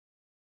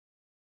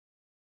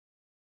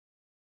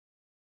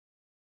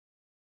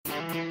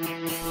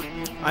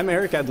I'm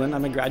Eric Edlin.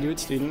 I'm a graduate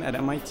student at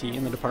MIT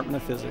in the Department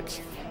of Physics.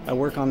 I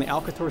work on the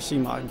Alcator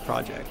CMOG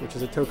project, which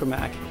is a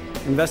tokamak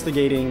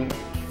investigating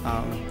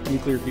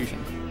nuclear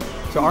fusion.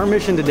 So our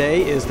mission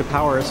today is to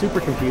power a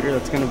supercomputer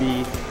that's going to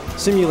be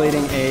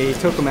simulating a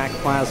tokamak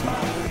plasma.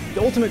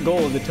 The ultimate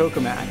goal of the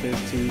tokamak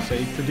is to,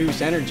 say,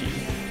 produce energy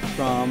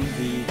from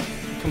the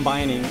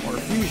combining or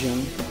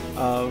fusion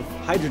of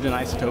hydrogen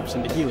isotopes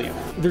into helium.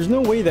 There's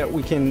no way that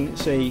we can,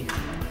 say,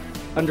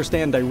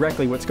 understand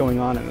directly what's going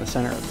on in the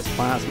center of this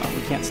plasma.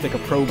 We can't stick a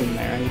probe in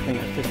there. Anything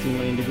at 15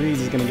 million degrees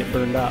is going to get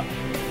burned up.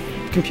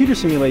 Computer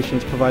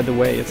simulations provide the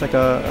way. It's like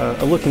a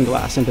looking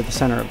glass into the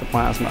center of the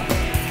plasma.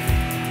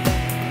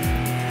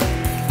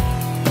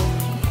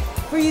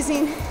 We're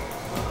using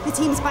the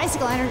team's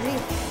bicycle energy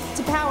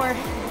to power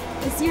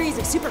a series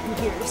of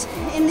supercomputers.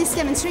 In this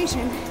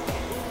demonstration,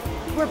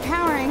 we're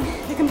powering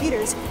the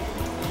computers,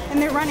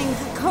 and they're running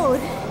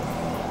code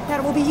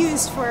that will be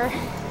used for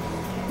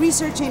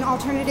researching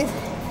alternative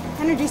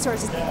energy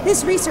sources.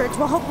 This research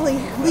will hopefully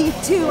lead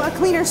to a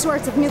cleaner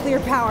source of nuclear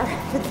power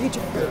for the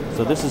future.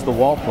 So this is the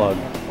wall plug,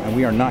 and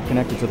we are not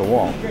connected to the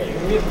wall.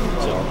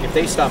 So if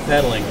they stop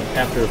pedaling,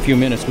 after a few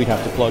minutes we'd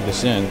have to plug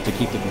this in to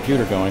keep the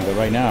computer going, but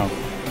right now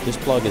this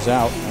plug is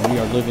out and we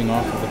are living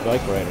off of the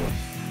bike rider.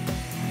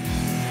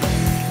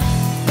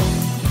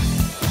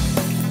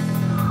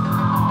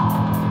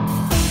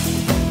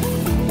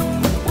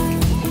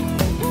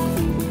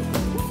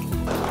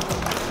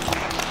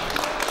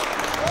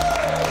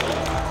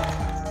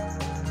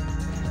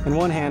 In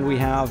one hand, we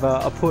have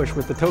a push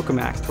with the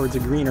tokamaks towards a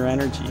greener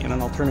energy and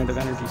an alternative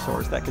energy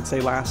source that could,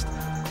 say, last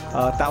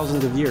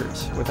thousands of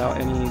years without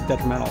any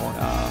detrimental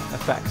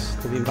effects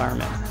to the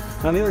environment.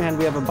 And on the other hand,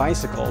 we have a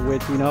bicycle,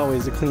 which we know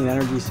is a clean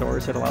energy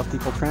source. It allows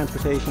people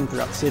transportation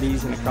throughout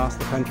cities and across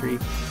the country.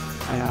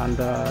 And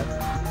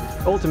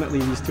ultimately,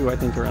 these two, I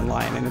think, are in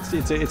line. And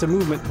it's a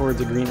movement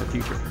towards a greener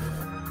future.